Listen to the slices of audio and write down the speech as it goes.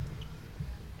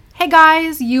Hey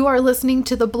guys, you are listening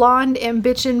to the Blonde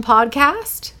Ambition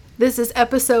podcast. This is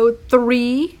episode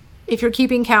 3, if you're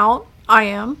keeping count. I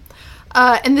am.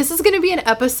 And this is going to be an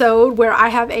episode where I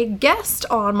have a guest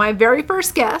on, my very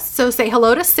first guest. So say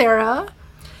hello to Sarah.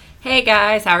 Hey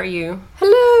guys, how are you?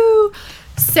 Hello.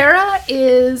 Sarah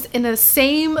is in the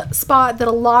same spot that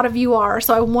a lot of you are,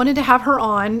 so I wanted to have her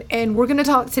on, and we're going to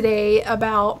talk today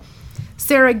about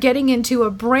Sarah getting into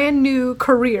a brand new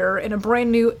career in a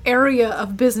brand new area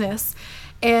of business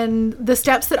and the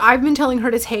steps that I've been telling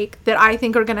her to take that I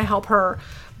think are going to help her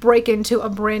break into a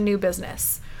brand new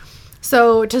business.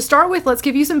 So to start with, let's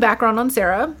give you some background on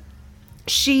Sarah.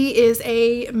 She is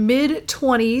a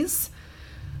mid-20s,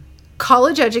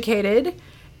 college educated,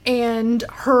 and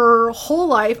her whole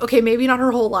life, okay, maybe not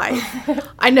her whole life.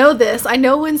 I know this. I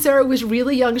know when Sarah was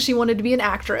really young, she wanted to be an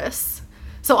actress.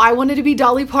 So I wanted to be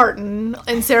Dolly Parton,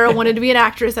 and Sarah wanted to be an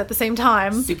actress at the same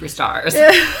time. Superstars.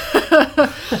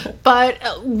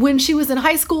 But when she was in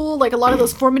high school, like a lot of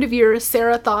those formative years,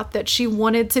 Sarah thought that she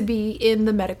wanted to be in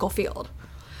the medical field.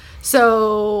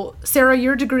 So, Sarah,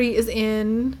 your degree is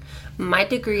in? My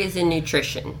degree is in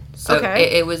nutrition. So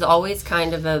okay. it was always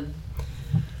kind of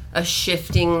a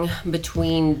shifting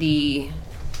between the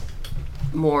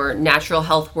more natural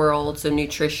health world, so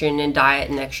nutrition and diet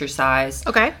and exercise.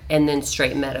 Okay. And then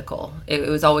straight medical. It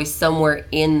was always somewhere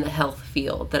in the health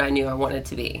field that I knew I wanted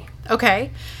to be.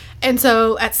 Okay. And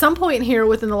so at some point here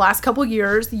within the last couple of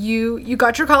years, you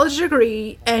got your college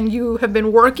degree and you have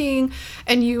been working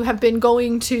and you have been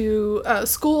going to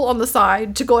school on the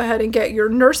side to go ahead and get your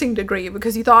nursing degree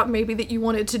because you thought maybe that you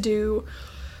wanted to do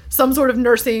some sort of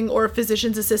nursing or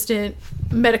physician's assistant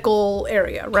medical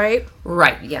area, right?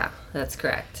 Right, yeah, that's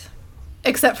correct.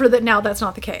 Except for that now that's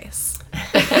not the case.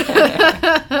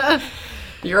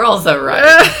 You're also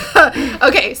right.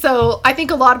 Okay, so I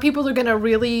think a lot of people are going to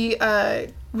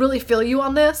really feel you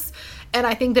on this. And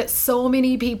I think that so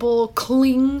many people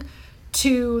cling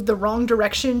to the wrong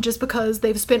direction just because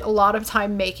they've spent a lot of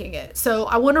time making it. So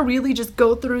I want to really just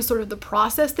go through sort of the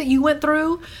process that you went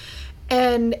through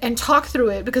and talk through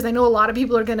it because I know a lot of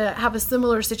people are going to have a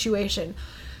similar situation.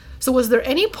 So was there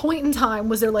any point in time,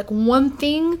 was there like one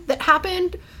thing that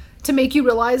happened to make you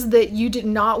realize that you did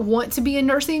not want to be in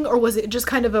nursing, or was it just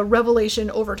kind of a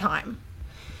revelation over time?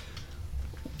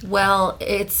 Well,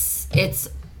 it's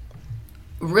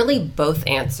really both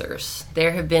answers.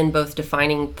 There have been both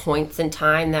defining points in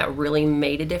time that really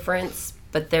made a difference,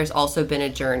 but there's also been a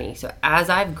journey. So as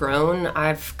I've grown,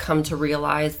 I've come to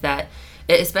realize that,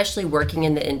 especially working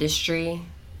in the industry.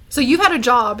 So you've had a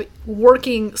job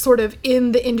working sort of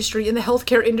in the industry, in the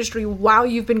healthcare industry, while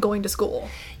you've been going to school?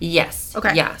 Yes.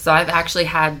 Okay. Yeah. So I've actually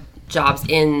had jobs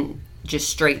in just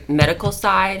straight medical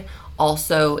side,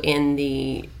 also in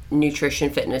the nutrition,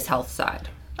 fitness, health side.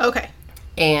 Okay.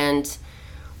 And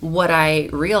what I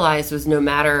realized was no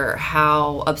matter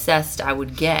how obsessed I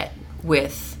would get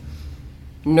with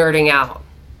nerding out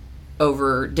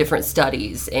over different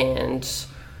studies and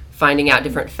finding out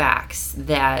different facts,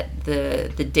 that the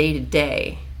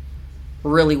day-to-day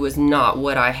really was not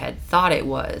what I had thought it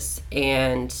was.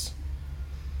 And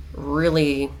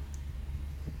really,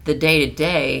 the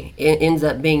day-to-day ends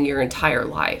up being your entire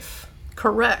life.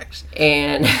 Correct.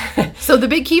 And so the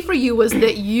big key for you was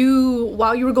that you,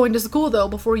 while you were going to school though,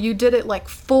 before you did it like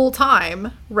full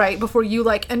time, right? Before you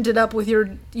like ended up with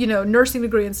your, nursing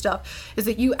degree and stuff, is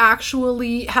that you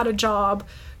actually had a job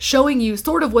showing you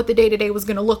sort of what the day-to-day was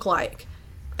going to look like.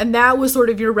 And that was sort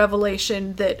of your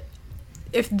revelation that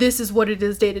if this is what it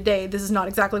is day-to-day, this is not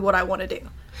exactly what I want to do.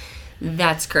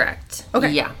 That's correct. Okay.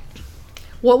 Yeah.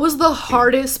 What was the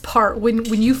hardest part when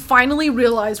you finally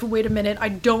realized, wait a minute, I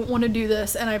don't want to do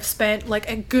this, and I've spent like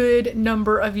a good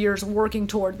number of years working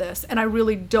toward this, and I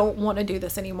really don't want to do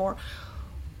this anymore?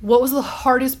 What was the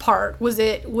hardest part? Was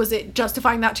it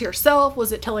justifying that to yourself?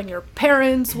 Was it telling your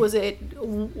parents? Was it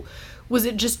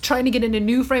just trying to get in a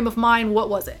new frame of mind? What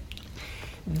was it?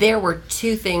 There were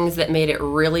two things that made it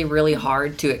really, really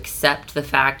hard to accept the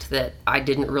fact that I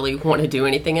didn't really want to do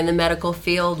anything in the medical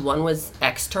field. One was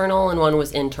external and one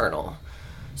was internal.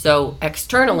 So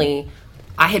externally,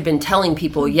 I had been telling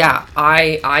people, yeah,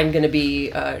 I'm going to be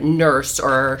a nurse,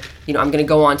 or, I'm going to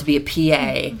go on to be a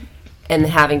PA, and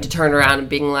having to turn around and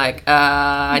being like,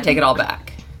 I take it all back.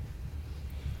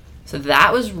 So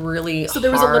that was really hard. So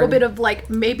there was a little bit of like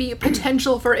maybe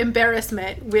potential for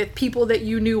embarrassment with people that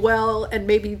you knew well and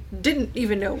maybe didn't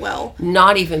even know well.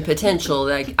 Not even potential.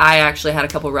 Like I actually had a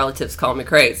couple relatives call me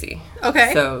crazy.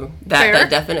 Okay. So that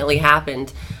definitely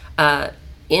happened.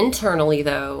 Internally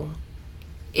though,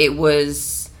 it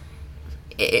was,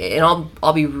 and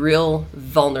I'll be real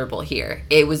vulnerable here.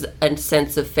 It was a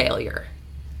sense of failure.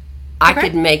 I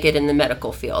could make it in the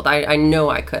medical field. I know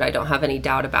I could. I don't have any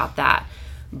doubt about that.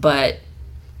 But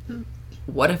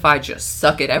what if I just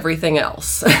suck at everything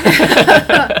else?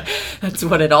 That's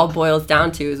what it all boils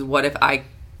down to, is what if I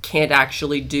can't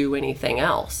actually do anything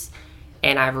else?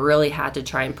 And I've really had to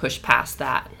try and push past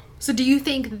that. So do you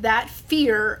think that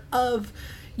fear of,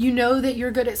 you know that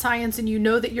you're good at science and you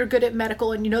know that you're good at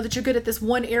medical and you know that you're good at this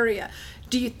one area,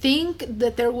 do you think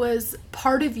that there was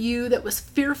part of you that was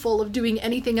fearful of doing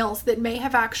anything else that may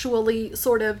have actually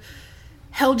sort of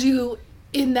held you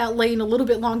in that lane a little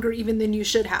bit longer even than you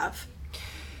should have?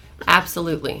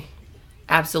 Absolutely.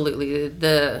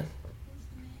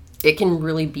 It can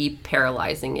really be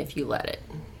paralyzing if you let it.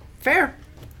 Fair.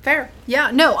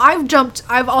 Yeah, no,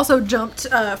 I've also jumped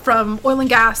from oil and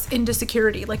gas into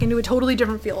security, like into a totally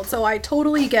different field. So I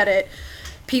totally get it.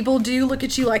 People do look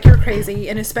at you like you're crazy,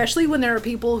 and especially when there are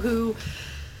people who,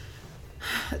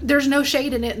 there's no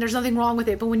shade in it and there's nothing wrong with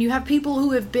it, but when you have people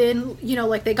who have been, you know,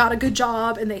 like they got a good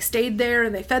job and they stayed there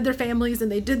and they fed their families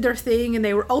and they did their thing and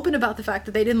they were open about the fact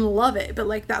that they didn't love it, but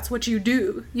like that's what you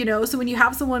do, you know. So when you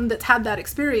have someone that's had that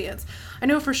experience, I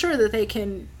know for sure that they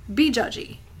can be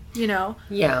judgy, you know.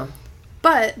 Yeah.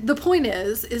 But the point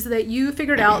is that you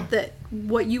figured out that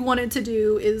what you wanted to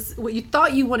do is what you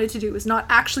thought you wanted to do is not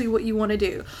actually what you want to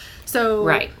do. So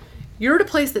right. You're at a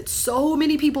place that so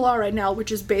many people are right now,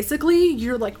 which is basically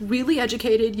you're like really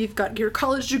educated, you've got your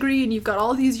college degree and you've got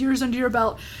all these years under your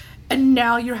belt, and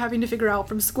now you're having to figure out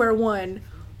from square one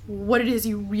what it is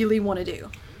you really want to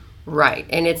do. Right.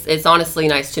 And it's honestly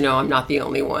nice to know I'm not the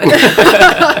only one.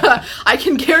 I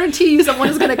can guarantee you someone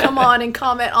is going to come on and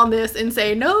comment on this and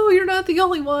say, no, you're not the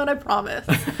only one, I promise.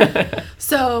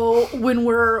 So when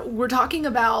we're talking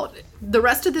about the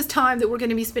rest of this time that we're going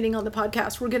to be spending on the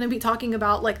podcast, we're going to be talking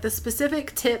about like the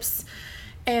specific tips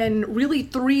and really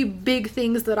 3 big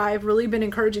things that I've really been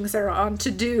encouraging Sarah on to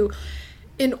do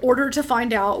in order to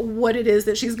find out what it is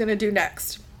that she's going to do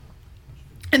next.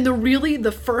 And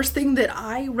the first thing that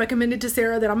I recommended to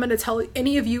Sarah that I'm going to tell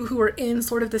any of you who are in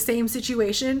sort of the same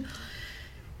situation,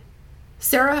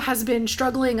 Sarah has been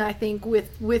struggling, I think,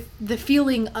 with the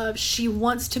feeling of she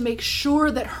wants to make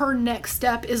sure that her next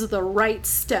step is the right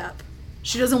step.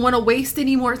 She doesn't want to waste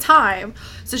any more time.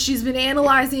 So she's been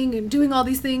analyzing and doing all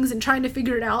these things and trying to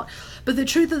figure it out. But the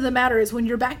truth of the matter is when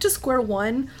you're back to square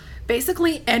one,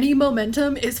 basically any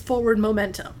momentum is forward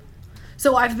momentum.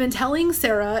 So I've been telling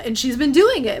Sarah, and she's been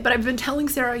doing it, but I've been telling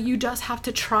Sarah, you just have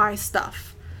to try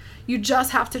stuff. You just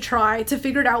have to try to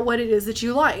figure out what it is that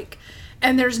you like.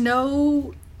 And there's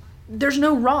no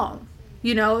wrong.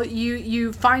 You know,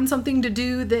 you find something to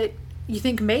do that you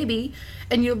think maybe,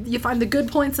 and you find the good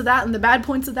points of that and the bad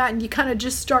points of that, and you kind of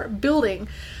just start building.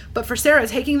 But for Sarah,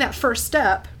 taking that first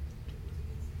step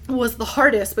was the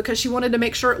hardest because she wanted to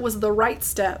make sure it was the right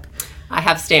step. I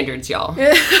have standards, y'all.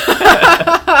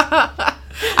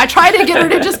 I tried to get her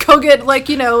to just go get, like,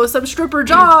 you know, some stripper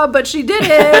job, but she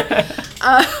didn't.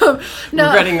 No.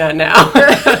 Regretting that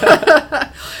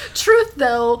now. Truth,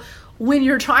 though, when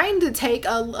you're trying to take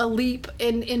a leap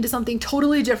into something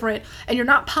totally different and you're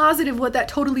not positive what that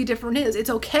totally different is, it's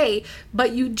okay,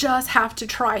 but you just have to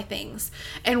try things.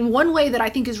 And one way that I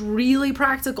think is really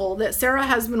practical that Sarah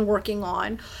has been working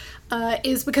on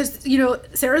is because, you know,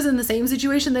 Sarah's in the same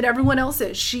situation that everyone else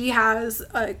is. She has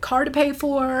a car to pay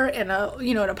for and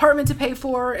an apartment to pay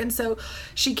for. And so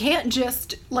she can't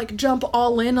just like jump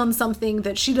all in on something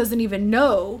that she doesn't even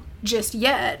know just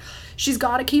yet. She's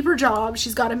got to keep her job.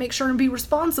 She's got to make sure and be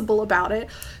responsible about it.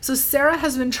 So Sarah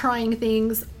has been trying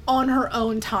things on her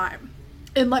own time.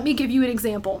 And let me give you an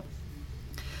example.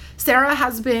 Sarah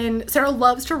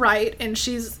loves to write, and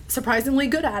she's surprisingly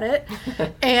good at it.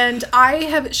 And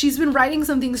she's been writing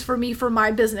some things for me for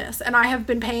my business, and I have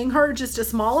been paying her just a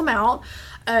small amount.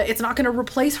 It's not going to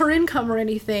replace her income or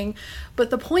anything,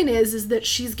 but the point is that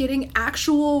she's getting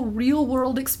actual real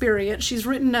world experience. She's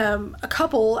written a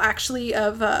couple actually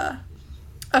of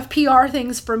PR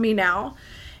things for me now,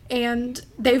 and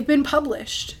they've been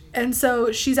published. And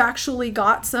so she's actually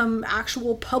got some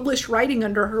actual published writing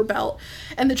under her belt.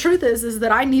 And the truth is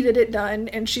that I needed it done,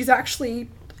 and she's actually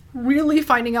really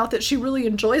finding out that she really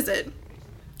enjoys it.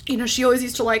 You know, she always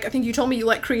used to like, I think you told me you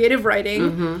like creative writing.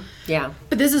 Mm-hmm. Yeah.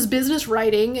 But this is business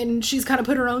writing, and she's kind of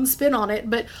put her own spin on it.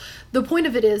 But the point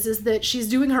of it is that she's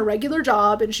doing her regular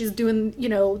job, and she's doing, you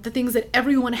know, the things that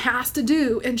everyone has to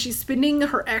do. And she's spending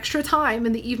her extra time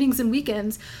in the evenings and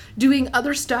weekends doing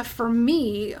other stuff for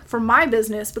me, for my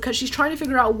business, because she's trying to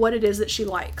figure out what it is that she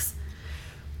likes.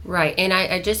 Right. And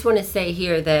I just want to say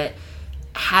here that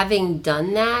having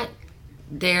done that,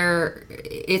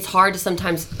 it's hard to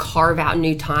sometimes carve out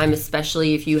new time,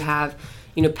 especially if you have,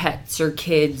 you know, pets or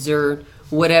kids or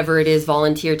whatever it is,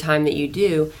 volunteer time that you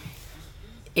do,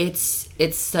 it's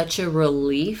such a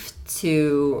relief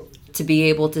to be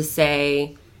able to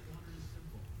say,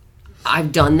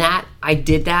 I've done that, I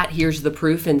did that, here's the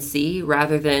proof and see,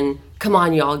 rather than, come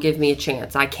on, y'all, give me a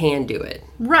chance, I can do it.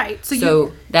 Right.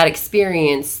 So that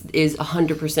experience is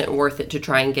 100% worth it to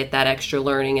try and get that extra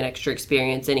learning and extra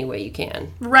experience any way you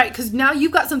can. Right, because now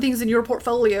you've got some things in your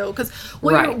portfolio. Because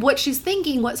what she's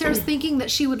thinking, what Sarah's thinking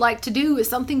that she would like to do is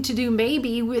something to do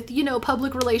maybe with,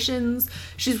 public relations.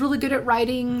 She's really good at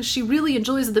writing. She really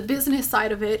enjoys the business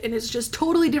side of it. And it's just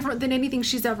totally different than anything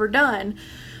she's ever done.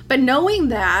 But knowing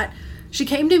that, she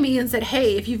came to me and said,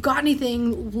 hey, if you've got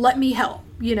anything, let me help,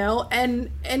 and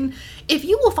if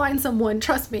you will find someone,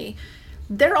 trust me,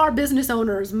 there are business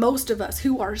owners, most of us,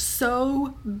 who are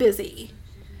so busy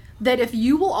that if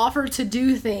you will offer to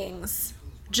do things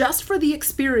just for the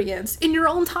experience in your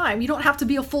own time, you don't have to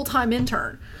be a full-time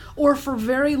intern, or for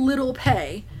very little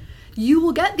pay, you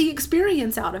will get the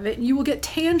experience out of it, and you will get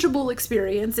tangible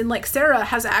experience. And like Sarah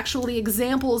has actually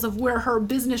examples of where her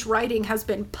business writing has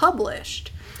been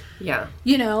published. Yeah.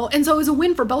 And so it was a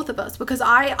win for both of us, because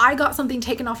I got something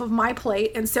taken off of my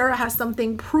plate, and Sarah has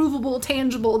something provable,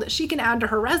 tangible that she can add to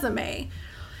her resume.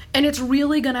 And it's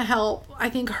really going to help, I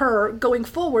think, her going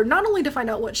forward, not only to find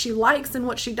out what she likes and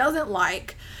what she doesn't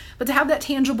like, but to have that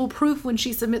tangible proof when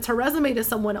she submits her resume to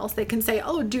someone else. They can say,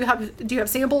 oh, do you have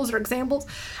samples or examples?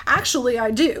 Actually,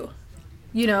 I do,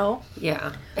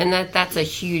 Yeah. And that's a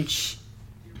huge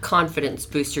confidence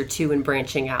booster too in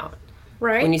branching out.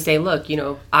 Right. When you say, look,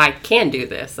 I can do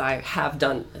this. I have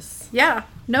done this. Yeah,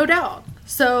 no doubt.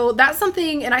 So that's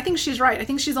something, and I think she's right. I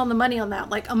think she's on the money on that.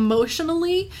 Like,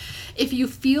 emotionally, if you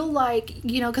feel like,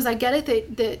 because I get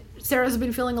it that Sarah's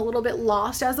been feeling a little bit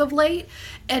lost as of late,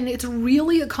 and it's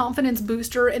really a confidence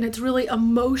booster, and it's really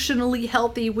emotionally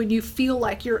healthy when you feel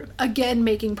like you're, again,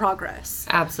 making progress.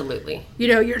 Absolutely.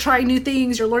 You're trying new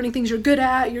things, you're learning things you're good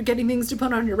at, you're getting things to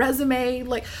put on your resume.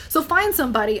 So find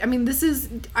somebody. I mean,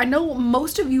 I know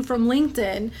most of you from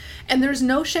LinkedIn, and there's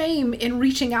no shame in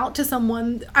reaching out to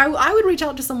someone. I would reach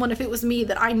out to someone if it was me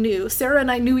that I knew. Sarah and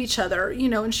I knew each other,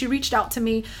 and she reached out to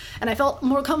me, and I felt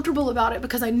more comfortable about it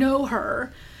because I know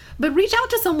her. But reach out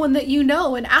to someone that you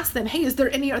know and ask them, hey, are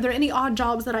there any odd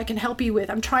jobs that I can help you with?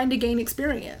 I'm trying to gain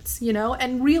experience,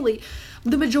 and really,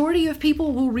 the majority of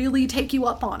people will really take you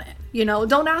up on it.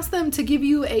 Don't ask them to give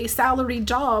you a salaried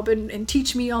job and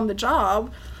teach me on the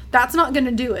job. That's not going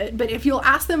to do it. But if you'll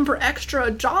ask them for extra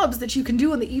jobs that you can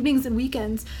do in the evenings and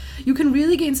weekends, you can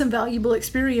really gain some valuable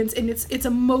experience, and it's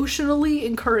emotionally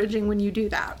encouraging when you do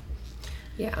that.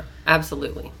 Yeah,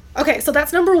 absolutely. Okay, so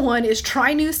that's number one, is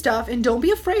try new stuff, and don't be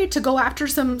afraid to go after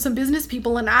some business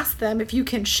people and ask them if you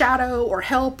can shadow or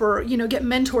help or, get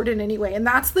mentored in any way. And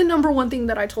that's the number one thing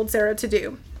that I told Sarah to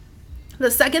do.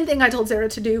 The second thing I told Sarah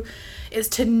to do is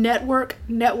to network.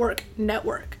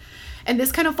 And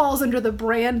this kind of falls under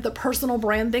the personal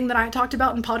brand thing that I talked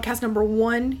about in podcast number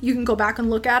 1. You can go back and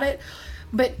look at it.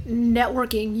 But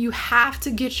networking, you have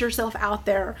to get yourself out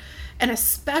there. And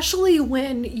especially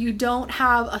when you don't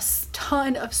have a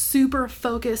ton of super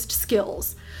focused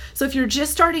skills. So if you're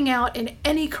just starting out in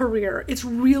any career, it's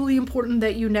really important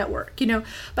that you network.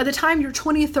 By the time you're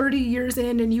 20, 30 years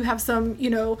in and you have some,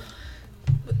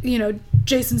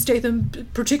 Jason Statham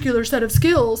particular set of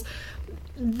skills,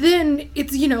 then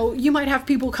it's, you might have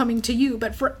people coming to you.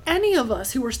 But for any of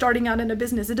us who are starting out in a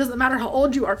business, it doesn't matter how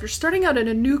old you are. If you're starting out in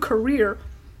a new career,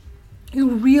 you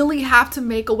really have to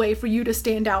make a way for you to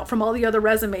stand out from all the other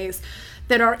resumes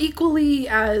that are equally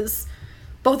as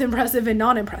both impressive and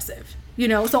non-impressive.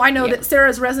 So I know that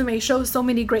Sarah's resume shows so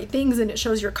many great things, and it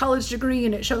shows your college degree,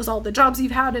 and it shows all the jobs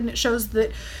you've had, and it shows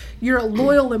that you're a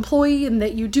loyal employee and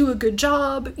that you do a good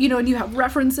job, and you have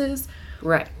references.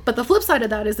 Right. But the flip side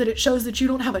of that is that it shows that you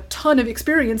don't have a ton of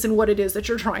experience in what it is that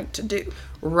you're trying to do.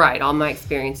 Right. All my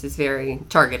experience is very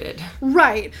targeted.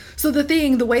 Right. So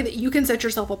the way that you can set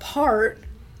yourself apart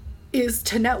is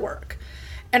to network.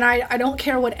 And I don't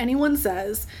care what anyone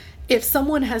says. If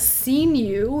someone has seen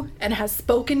you and has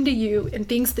spoken to you and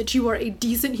thinks that you are a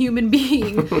decent human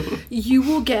being,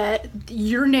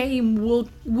 your name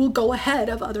will go ahead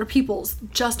of other people's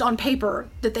just on paper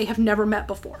that they have never met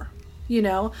before.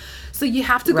 So you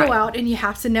have to go out and you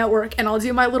have to network. And I'll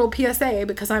do my little PSA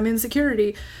because I'm in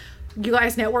security. You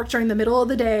guys network during the middle of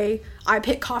the day. I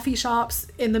pick coffee shops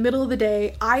in the middle of the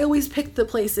day. I always pick the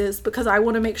places because I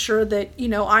want to make sure that,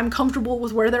 I'm comfortable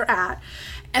with where they're at.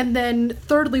 And then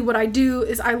thirdly, what I do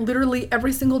is I literally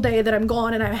every single day that I'm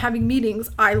gone and I'm having meetings,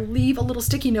 I leave a little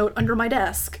sticky note under my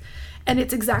desk. And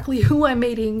it's exactly who I'm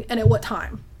meeting and at what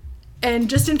time. And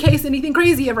just in case anything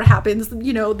crazy ever happens,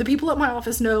 you know, the people at my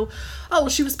office know, oh,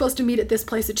 she was supposed to meet at this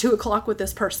place at 2:00 with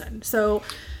this person. So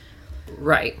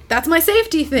right. That's my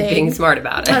safety thing. Being smart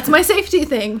about it. That's my safety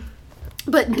thing.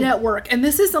 But network, and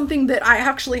this is something that I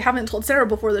actually haven't told Sarah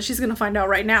before that she's going to find out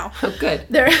right now. Oh, good.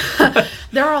 There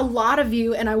are a lot of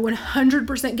you, and I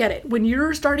 100% get it. When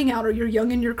you're starting out or you're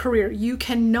young in your career, you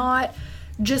cannot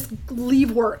just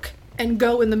leave work and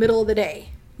go in the middle of the day.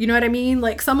 You know what I mean?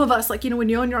 Like some of us, like, you know, when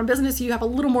you own your own business, you have a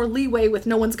little more leeway with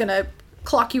no one's going to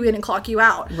clock you in and clock you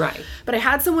out. Right. But I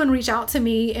had someone reach out to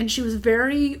me, and she was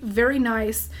very, very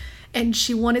nice. And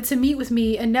she wanted to meet with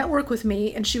me and network with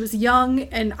me. And she was young,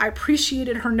 and I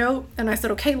appreciated her note. And I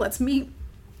said, okay, let's meet.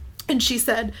 And she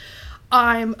said,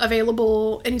 I'm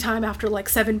available anytime after like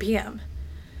 7 p.m.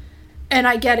 And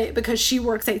I get it because she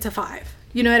works 8 to 5.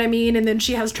 You know what I mean? And then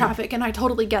she has traffic, and I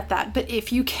totally get that. But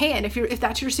if you can, if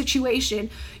that's your situation,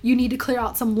 you need to clear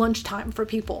out some lunchtime for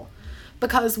people.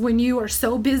 Because when you are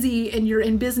so busy and you're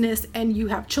in business and you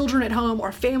have children at home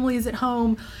or families at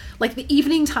home, like the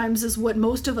evening times is what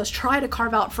most of us try to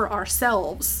carve out for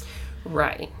ourselves.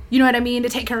 Right. You know what I mean? To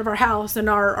take care of our house and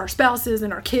our spouses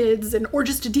and our kids, and or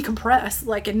just to decompress,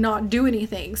 like, and not do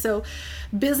anything. So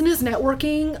business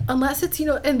networking, unless it's, you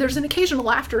know, and there's an occasional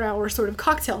after hour sort of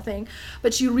cocktail thing,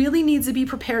 but you really need to be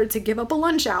prepared to give up a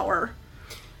lunch hour.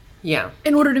 Yeah.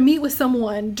 In order to meet with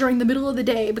someone during the middle of the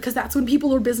day, because that's when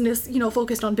people are business, you know,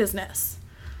 focused on business.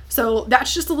 So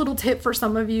that's just a little tip for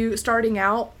some of you starting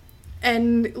out.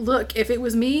 And look, if it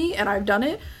was me, and I've done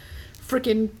it,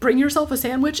 freaking bring yourself a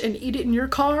sandwich and eat it in your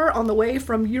car on the way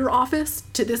from your office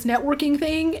to this networking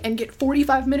thing and get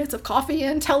 45 minutes of coffee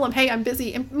in. Tell them, hey, I'm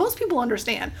busy. And most people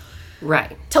understand.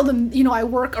 Right. Tell them, you know, I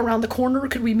work around the corner.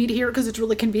 Could we meet here because it's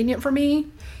really convenient for me?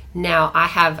 Now, I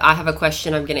have a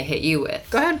question I'm going to hit you with.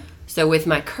 Go ahead. So with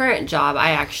my current job,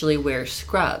 I actually wear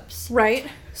scrubs. Right.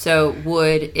 So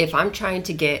if I'm trying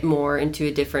to get more into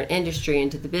a different industry,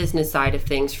 into the business side of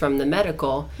things from the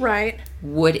medical, right,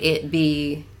 would it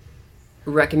be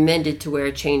recommended to wear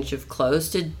a change of clothes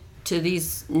to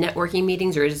these networking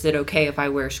meetings, or is it okay if I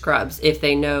wear scrubs if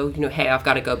they know, you know, hey, I've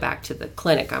got to go back to the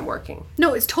clinic I'm working?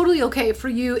 No, it's totally okay for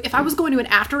you. If I was going to an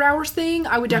after hours thing,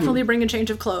 I would definitely bring a change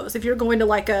of clothes. If you're going to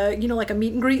like a, you know, like a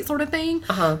meet and greet sort of thing,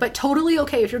 but totally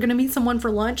okay if you're going to meet someone for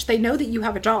lunch, they know that you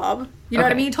have a job. You know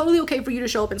what I mean? Totally okay for you to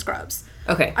show up in scrubs.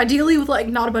 Okay. Ideally with like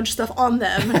not a bunch of stuff on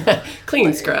them.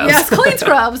 Clean scrubs. Yes, clean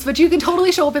scrubs, but you can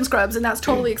totally show up in scrubs, and that's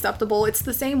totally acceptable. It's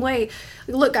the same way.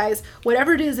 Look, guys,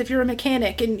 whatever it is, if you're a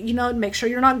mechanic, and, you know, make sure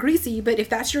you're not greasy, but if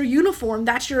that's your uniform,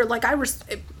 that's your, like,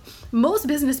 most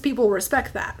business people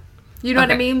respect that. You know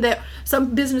what I mean? That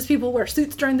some business people wear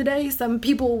suits during the day. Some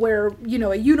people wear, you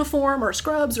know, a uniform or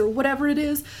scrubs or whatever it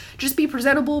is. Just be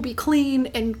presentable, be clean,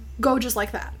 and go just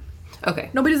like that.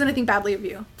 Okay. Nobody does anything badly of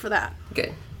you for that.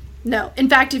 Good. No. In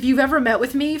fact, if you've ever met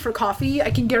with me for coffee, I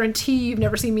can guarantee you've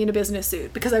never seen me in a business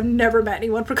suit, because I've never met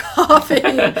anyone for coffee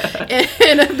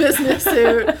in a business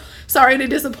suit. Sorry to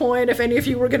disappoint if any of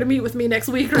you were going to meet with me next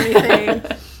week or anything.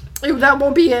 That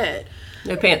won't be it.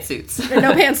 No pantsuits.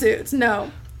 No pantsuits,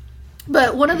 no.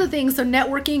 But one of the things, so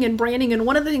networking and branding, and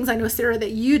one of the things I know, Sarah,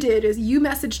 that you did is you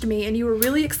messaged me and you were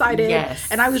really excited. Yes.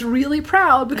 And I was really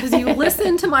proud because you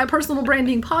listened to my personal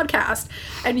branding podcast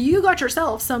and you got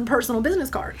yourself some personal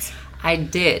business cards. I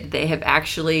did. They have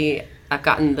actually, I've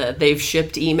gotten they've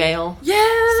shipped email.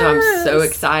 Yes. So I'm so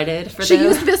excited for She them.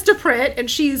 used Vistaprint,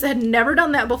 and she's had never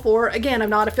done that before. Again, I'm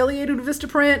not affiliated with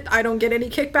Vistaprint. I don't get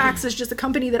any kickbacks. It's just a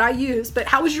company that I use. But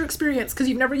how was your experience? Because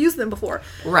you've never used them before.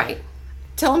 Right.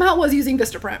 Tell them how it was using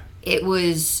Vistaprint. It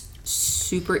was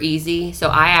super easy. So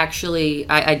I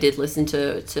did listen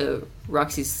to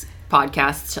Roxy's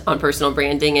podcast on personal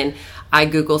branding, and I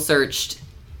Google searched,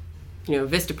 you know,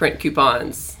 Vistaprint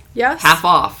coupons. Yes. Half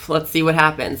off. Let's see what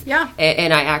happens. Yeah.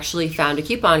 And I actually found a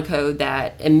coupon code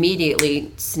that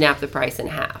immediately snapped the price in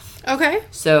half. Okay.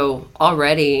 So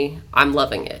already I'm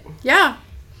loving it. Yeah.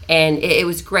 And it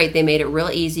was great. They made it real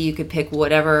easy. You could pick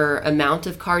whatever amount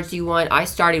of cards you want. I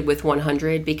started with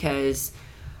 100 because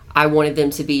I wanted them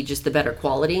to be just the better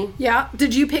quality. Yeah.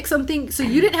 Did you pick something? So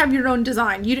you didn't have your own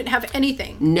design. You didn't have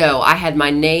anything. No, I had my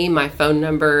name, my phone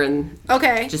number, and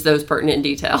Okay. just those pertinent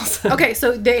details. Okay.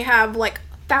 So they have like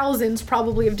thousands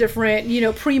probably of different, you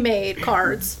know, pre-made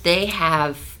cards. They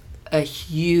have a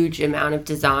huge amount of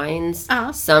designs.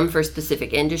 Some for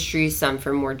specific industries, some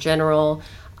for more general.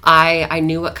 I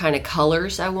knew what kind of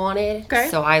colors I wanted. Okay.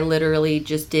 So I literally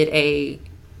just did a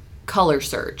color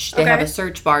search. They have Okay. a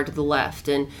search bar to the left,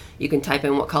 and you can type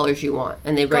in what colors you want,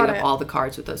 and they bring Got up it. all the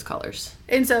cards with those colors.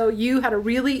 And so you had a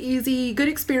really easy, good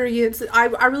experience. I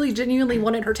really genuinely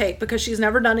wanted her take because she's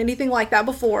never done anything like that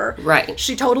before. Right.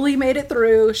 She totally made it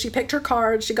through. She picked her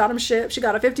cards. She got them shipped. She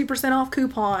got a 50% off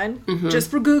coupon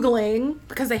just for Googling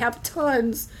because they have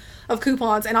tons of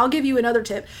coupons. And I'll give you another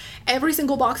tip. Every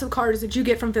single box of cards that you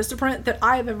get from Vistaprint that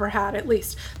I've ever had, at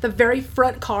least, the very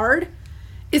front card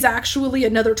is actually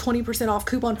another 20% off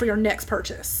coupon for your next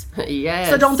purchase. Yes.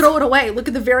 So don't throw it away. Look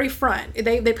at the very front.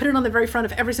 They put it on the very front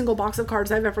of every single box of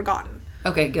cards I've ever gotten.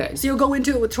 Okay, good. So you'll go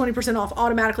into it with 20% off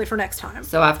automatically for next time.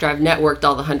 So after I've networked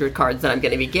all the 100 cards that I'm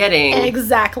going to be getting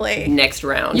Exactly. next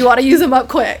round. You ought to use them up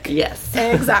quick. Yes.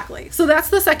 Exactly. So that's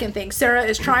the second thing. Sarah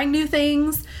is trying new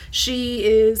things. She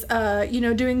is,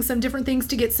 doing some different things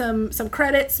to get some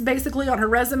credits basically on her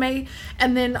resume.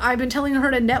 And then I've been telling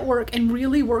her to network and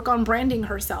really work on branding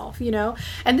herself,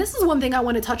 And this is one thing I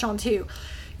want to touch on too.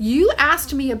 You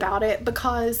asked me about it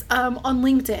because on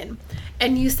LinkedIn,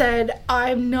 and you said,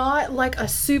 I'm not like a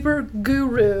super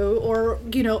guru or,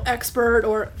 expert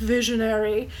or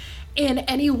visionary in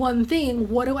any one thing.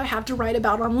 What do I have to write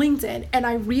about on LinkedIn? And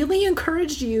I really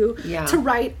encouraged you to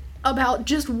write about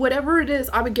just whatever it is.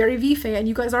 I'm a Gary Vee fan.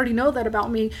 You guys already know that about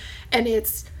me. And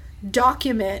it's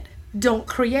document, don't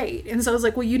create. And so I was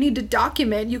like, well, you need to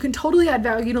document. You can totally add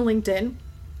value to LinkedIn.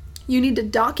 You need to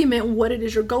document what it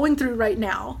is you're going through right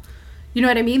now. You know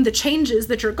what I mean? The changes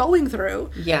that you're going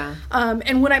through. Yeah.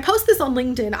 And when I post this on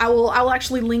LinkedIn, I will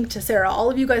actually link to Sarah. All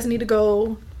of you guys need to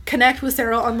go connect with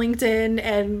Sarah on LinkedIn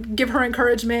and give her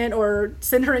encouragement or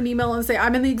send her an email and say,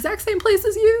 I'm in the exact same place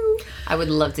as you. I would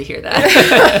love to hear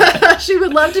that. She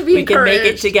would love to be encouraged. We can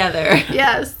make it together.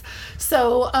 Yes.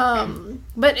 So,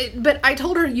 but I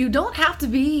told her, you don't have to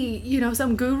be,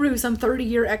 some guru, some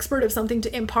 30-year expert of something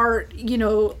to impart,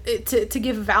 to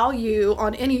give value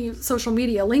on any social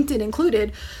media, LinkedIn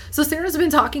included. So Sarah's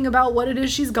been talking about what it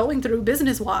is she's going through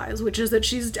business-wise, which is that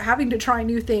she's having to try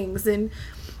new things. And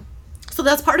so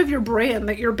that's part of your brand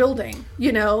that you're building,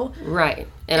 Right.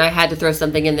 And I had to throw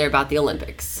something in there about the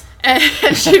Olympics. And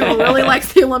she really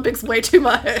likes the Olympics way too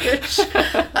much.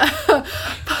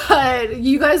 But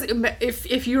you guys,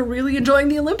 if you're really enjoying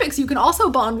the Olympics, you can also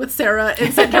bond with Sarah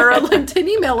and send her a LinkedIn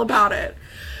email about it.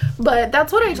 But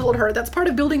that's what I told her. That's part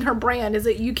of building her brand, is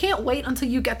that you can't wait until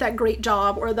you get that great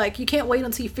job, or like you can't wait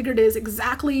until you figure it is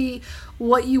exactly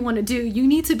what you want to do. You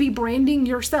need to be branding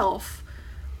yourself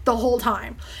the whole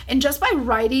time. And just by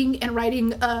writing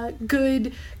a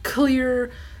good,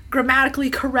 clear, grammatically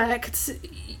correct,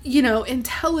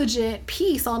 intelligent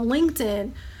piece on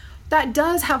LinkedIn, that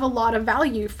does have a lot of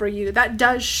value for you. That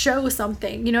does show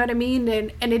something, you know what I mean?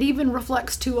 And it even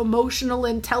reflects to emotional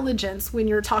intelligence when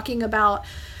you're talking about,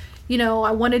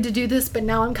 I wanted to do this, but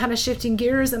now I'm kind of shifting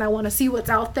gears and I want to see what's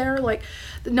out there. Like,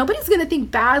 nobody's going to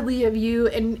think badly of you,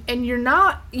 and you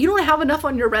don't have enough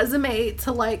on your resume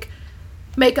to like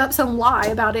make up some lie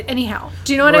about it anyhow.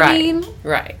 Do you know what I mean?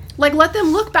 Right. Like, let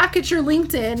them look back at your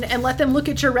LinkedIn and let them look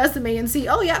at your resume and see,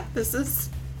 oh yeah, this is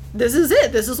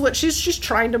it. This is what she's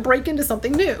trying to break into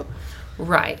something new.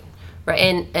 Right.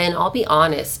 Right. And I'll be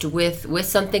honest, with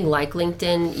something like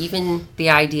LinkedIn, even the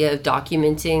idea of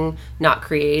documenting, not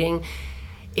creating,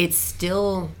 it's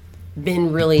still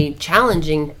been really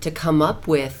challenging to come up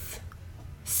with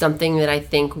something that I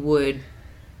think would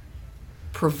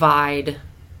provide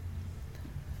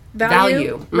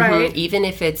value. Right. Even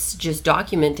if it's just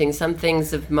documenting some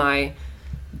things of my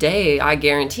day, I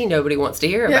guarantee nobody wants to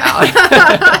hear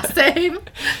about. Same.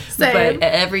 But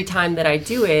every time that I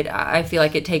do it, I feel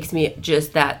like it takes me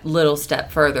just that little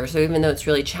step further. So even though it's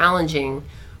really challenging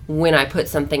when I put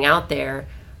something out there,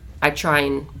 I try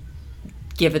and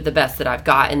give it the best that I've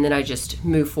got, and then I just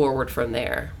move forward from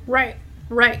there. Right.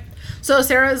 So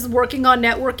Sarah's working on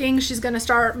networking. She's going to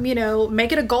start,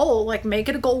 make it a goal. Like, make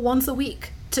it a goal once a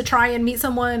week to try and meet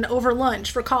someone over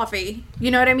lunch for coffee.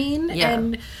 You know what I mean? Yeah.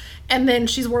 And then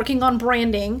she's working on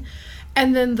branding.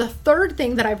 And then the third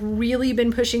thing that I've really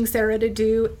been pushing Sarah to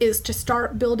do is to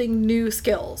start building new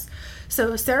skills.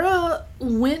 So Sarah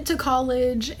went to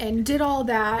college and did all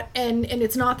that, and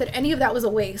it's not that any of that was a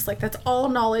waste. Like, that's all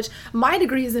knowledge. My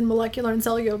degree is in molecular and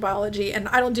cellular biology, and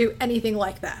I don't do anything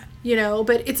like that,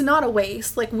 but it's not a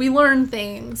waste. Like, we learn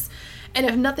things, and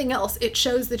if nothing else, it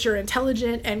shows that you're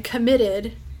intelligent and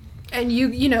committed, and you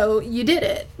did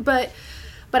it. But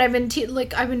I've been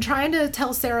I've been trying to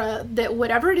tell Sarah that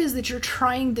whatever it is that you're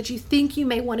trying, that you think you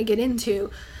may want to get into,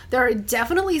 there are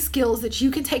definitely skills that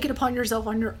you can take it upon yourself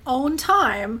on your own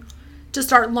time to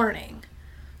start learning.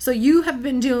 So you have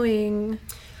been doing...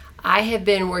 I have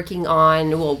been working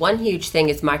on, one huge thing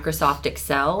is Microsoft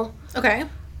Excel. Okay.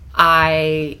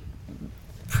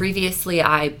 Previously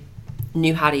I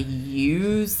knew how to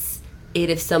use it.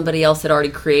 If somebody else had already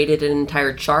created an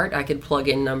entire chart, I could plug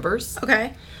in numbers.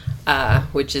 Okay.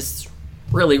 Which is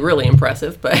really, really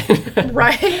impressive, but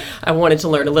right. I wanted to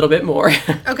learn a little bit more.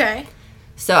 Okay.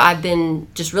 So I've been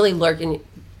just really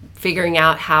figuring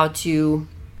out how to...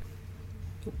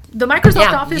 The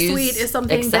Microsoft Office Suite is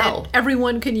something Excel. that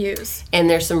everyone can use. And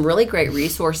there's some really great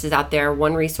resources out there.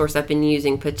 One resource I've been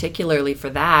using particularly for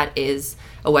that is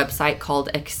a website called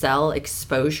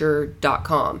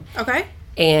excelexposure.com. Okay.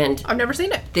 And I've never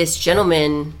seen it. This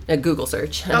gentleman, a Google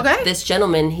search. Okay. This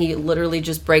gentleman, he literally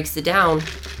just breaks it down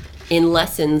in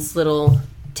lessons, little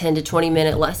 10 to 20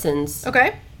 minute lessons.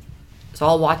 Okay. So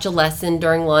I'll watch a lesson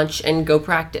during lunch and go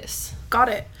practice. Got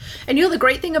it. And the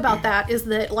great thing about that is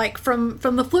that, like, from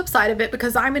the flip side of it,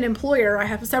 because I'm an employer, I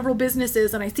have several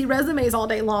businesses and I see resumes all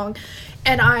day long,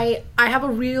 and I have a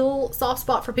real soft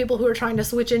spot for people who are trying to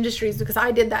switch industries, because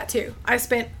I did that too. I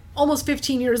spent almost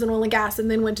 15 years in oil and gas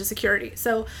and then went to security.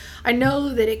 So I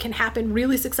know that it can happen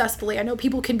really successfully. I know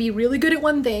people can be really good at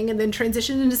one thing and then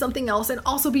transition into something else and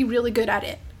also be really good at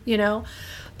it,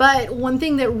 But one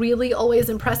thing that really always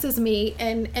impresses me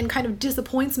and kind of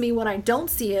disappoints me when I don't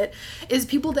see it is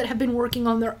people that have been working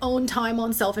on their own time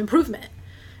on self-improvement.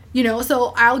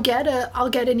 So I'll get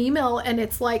an email and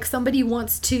it's like somebody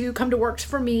wants to come to work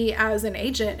for me as an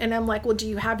agent, and I'm like, well, do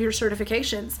you have your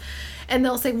certifications? And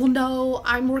they'll say, well, no,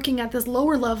 I'm working at this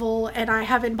lower level and I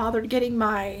haven't bothered getting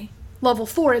my level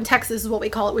 4 in Texas is what we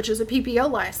call it, which is a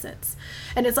PPO license.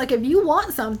 And it's like, if you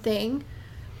want something,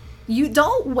 you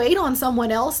don't wait on someone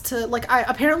else to,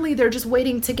 apparently they're just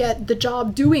waiting to get the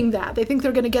job doing that. They think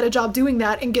they're going to get a job doing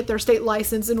that and get their state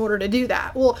license in order to do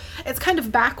that. Well, it's kind of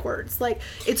backwards.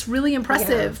 It's really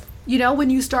impressive, when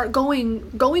you start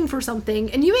going for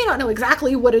something, and you may not know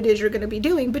exactly what it is you're going to be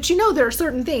doing, but there are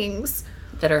certain things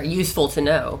that are useful to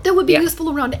know. That would be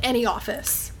useful around any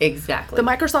office. Exactly. The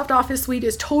Microsoft Office Suite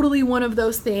is totally one of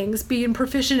those things. Being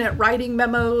proficient at writing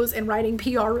memos and writing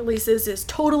PR releases is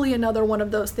totally another one of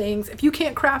those things. If you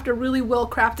can't craft a really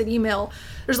well-crafted email,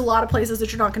 there's a lot of places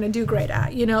that you're not going to do great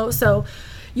at, So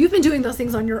you've been doing those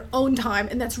things on your own time,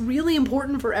 and that's really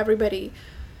important for everybody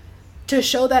to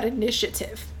show that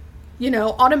initiative.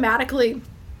 Automatically,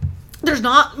 there's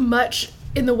not much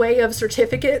in the way of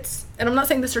certificates, and I'm not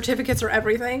saying the certificates are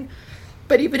everything,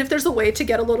 but even if there's a way to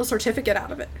get a little certificate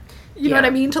out of it, you know what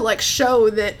I mean, to show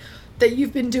that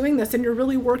you've been doing this and you're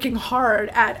really working hard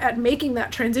at making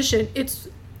that transition.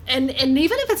 And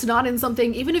even if it's not in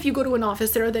something, even if you go to an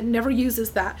office there that never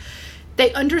uses that,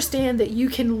 they understand that you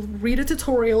can read a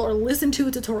tutorial or listen to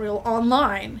a tutorial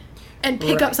online and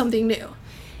pick up something new.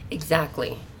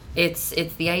 Exactly. It's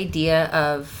the idea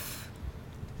of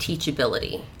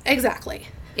teachability. Exactly.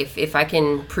 If I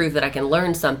can prove that I can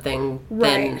learn something,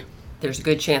 then there's a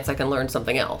good chance I can learn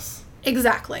something else.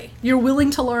 Exactly. You're willing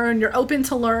to learn, you're open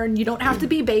to learn, you don't have to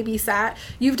be babysat.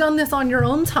 You've done this on your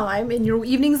own time in your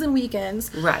evenings and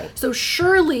weekends. Right. So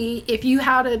surely if you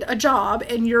had a job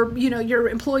and your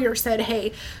employer said,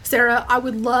 "Hey, Sarah, I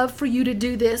would love for you to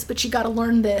do this, but you got to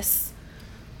learn this."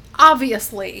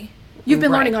 Obviously, you've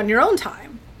been learning on your own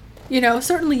time.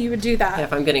 Certainly you would do that.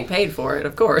 If I'm getting paid for it,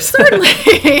 of course.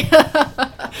 Certainly.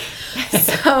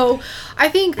 So I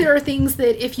think there are things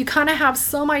that if you kind of have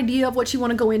some idea of what you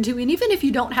want to go into, and even if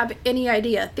you don't have any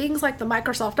idea, things like the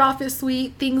Microsoft Office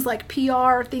Suite, things like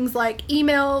PR, things like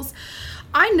emails,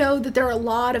 I know that there are a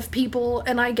lot of people,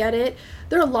 and I get it,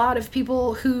 there are a lot of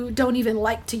people who don't even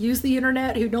like to use the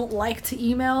internet, who don't like to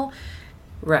email.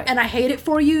 Right. And I hate it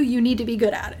for you. You need to be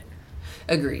good at it.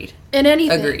 Agreed. In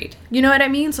anything. Agreed. You know what I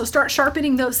mean? So start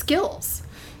sharpening those skills.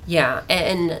 Yeah.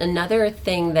 And another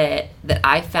thing that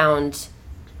I found,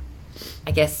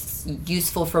 I guess,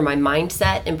 useful for my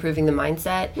mindset, improving the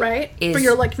mindset. Right. Is, for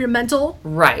your mental.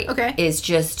 Right. Okay. Is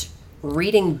just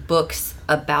reading books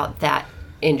about that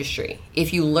industry.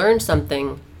 If you learn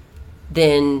something,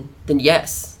 then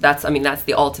yes, that's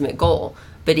the ultimate goal.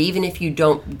 But even if you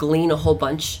don't glean a whole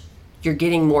bunch, you're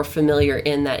getting more familiar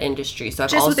in that industry. So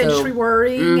I've just also, with industry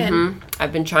worrying and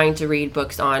I've been trying to read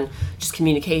books on just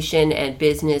communication and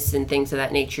business and things of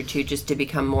that nature too, just to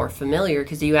become more familiar.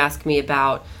 Because you ask me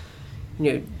about,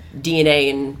 DNA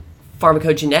and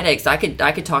pharmacogenetics,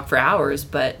 I could talk for hours,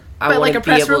 but I want like to a be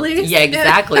press able. release? Yeah,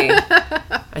 exactly.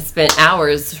 I spent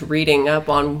hours reading up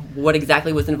on what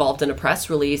exactly was involved in a press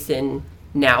release and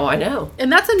now I know. And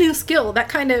that's a new skill. That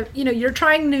kind of, you're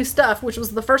trying new stuff, which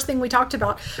was the first thing we talked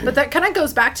about. But that kind of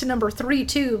goes back to number 3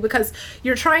 too, because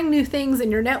you're trying new things and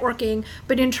you're networking,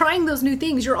 but in trying those new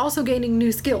things, you're also gaining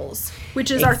new skills, which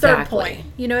is our third point.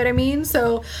 You know what I mean?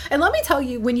 So, and let me tell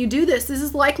you, when you do this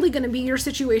is likely going to be your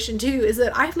situation too, is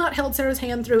that I have not held Sarah's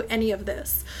hand through any of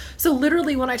this. So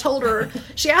literally when I told her,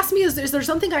 she asked me, is there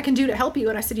something I can do to help you?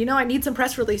 And I said, I need some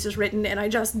press releases written and I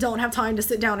just don't have time to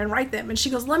sit down and write them. And she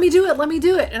goes, let me do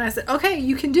it. And I said, okay,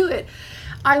 you can do it.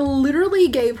 I literally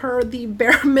gave her the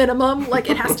bare minimum, like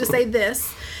it has to say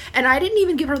this. And I didn't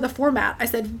even give her the format. I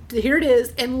said, here it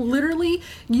is. And literally,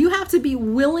 you have to be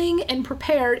willing and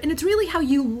prepared. And it's really how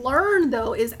you learn,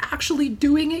 though, is actually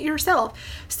doing it yourself.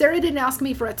 Sarah didn't ask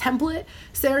me for a template.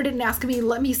 Sarah didn't ask me,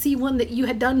 let me see one that you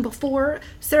had done before.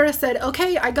 Sarah said,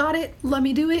 okay, I got it. Let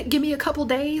me do it. Give me a couple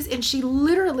days. And she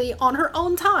literally, on her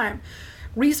own time,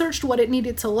 researched what it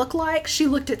needed to look like. She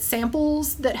looked at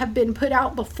samples that have been put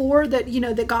out before that,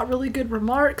 that got really good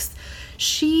remarks.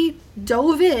 She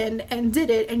dove in and did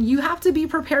it, and you have to be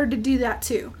prepared to do that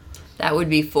too. That would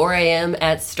be 4 a.m.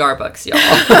 at Starbucks,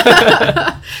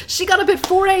 y'all. She got up at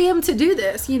 4 a.m. to do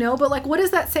this, but like, what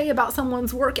does that say about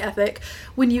someone's work ethic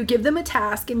when you give them a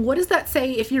task? And what does that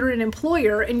say if you're an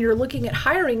employer and you're looking at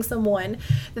hiring someone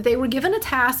that they were given a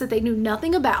task that they knew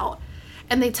nothing about,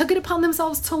 and they took it upon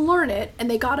themselves to learn it, and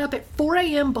they got up at 4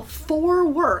 a.m. before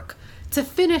work to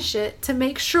finish it, to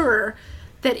make sure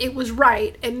that it was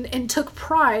right, and took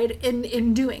pride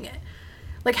in doing it.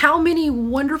 Like, how many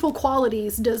wonderful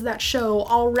qualities does that show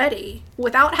already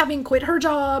without having quit her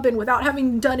job and without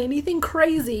having done anything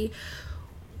crazy?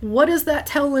 What does that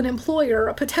tell an employer,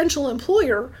 a potential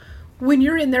employer, when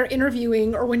you're in there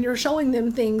interviewing or when you're showing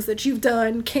them things that you've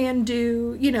done, can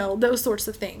do, those sorts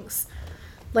of things?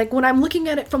 Like, when I'm looking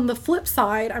at it from the flip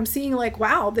side, I'm seeing like,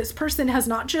 wow, this person has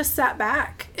not just sat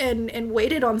back and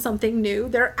waited on something new.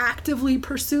 They're actively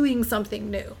pursuing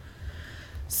something new.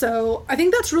 So I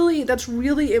think that's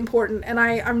really important. And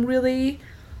I'm really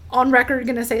on record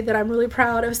going to say that I'm really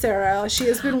proud of Sarah. She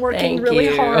has been working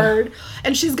really hard,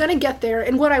 and she's going to get there.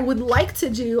 And what I would like to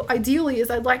do, ideally, is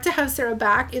I'd like to have Sarah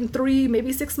back in 3,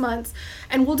 maybe 6 months,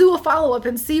 and we'll do a follow-up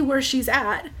and see where she's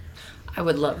at. I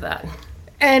would love that.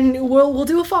 And we'll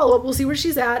do a follow-up. We'll see where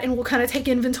she's at, and we'll kind of take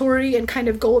inventory and kind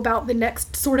of go about the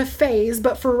next sort of phase.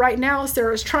 But for right now,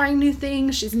 Sarah's trying new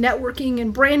things. She's networking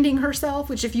and branding herself,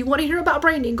 which if you want to hear about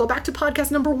branding, go back to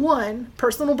podcast number 1,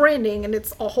 personal branding, and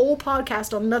it's a whole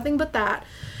podcast on nothing but that.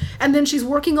 And then she's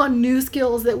working on new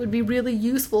skills that would be really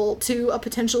useful to a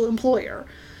potential employer.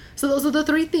 So those are the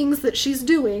 3 things that she's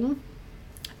doing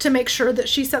to make sure that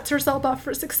she sets herself up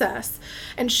for success.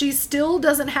 And she still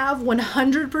doesn't have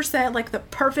 100% like the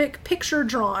perfect picture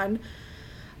drawn,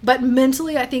 but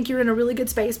mentally I think you're in a really good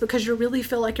space because you really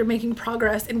feel like you're making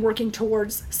progress and working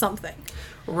towards something.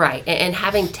 Right. And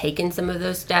having taken some of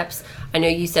those steps, I know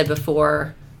you said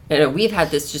before, we've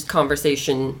had this just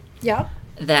conversation. Yeah.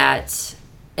 That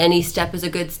any step is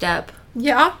a good step.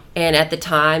 Yeah. And at the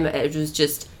time it was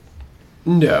just,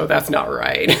 no, that's not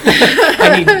right.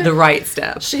 I need the right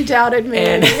step. She doubted me.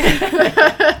 And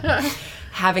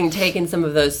having taken some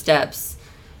of those steps,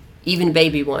 even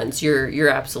baby ones, you're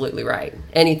absolutely right.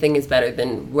 Anything is better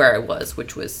than where I was,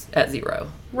 which was at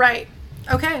 0. Right.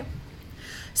 Okay.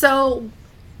 So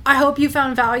I hope you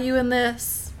found value in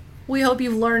this. We hope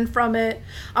you've learned from it.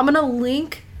 I'm going to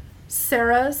link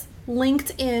Sarah's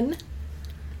LinkedIn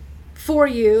for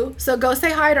you. So go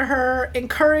say hi to her,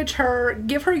 encourage her,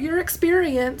 give her your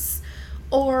experience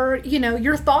or,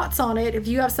 your thoughts on it. If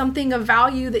you have something of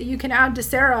value that you can add to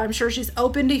Sarah, I'm sure she's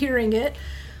open to hearing it.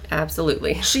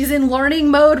 Absolutely. She's in learning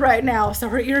mode right now, so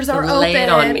her ears are open. Lay it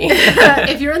on me.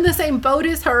 If you're in the same boat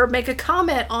as her, make a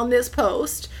comment on this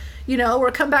post,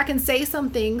 or come back and say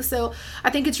something. So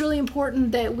I think it's really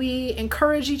important that we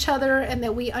encourage each other and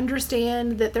that we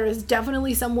understand that there is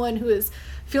definitely someone who is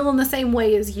feeling the same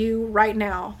way as you right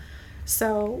now.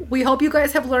 So we hope you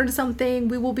guys have learned something.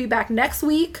 We will be back next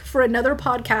week for another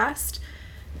podcast,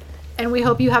 and we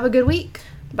hope you have a good week.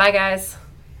 Bye, guys.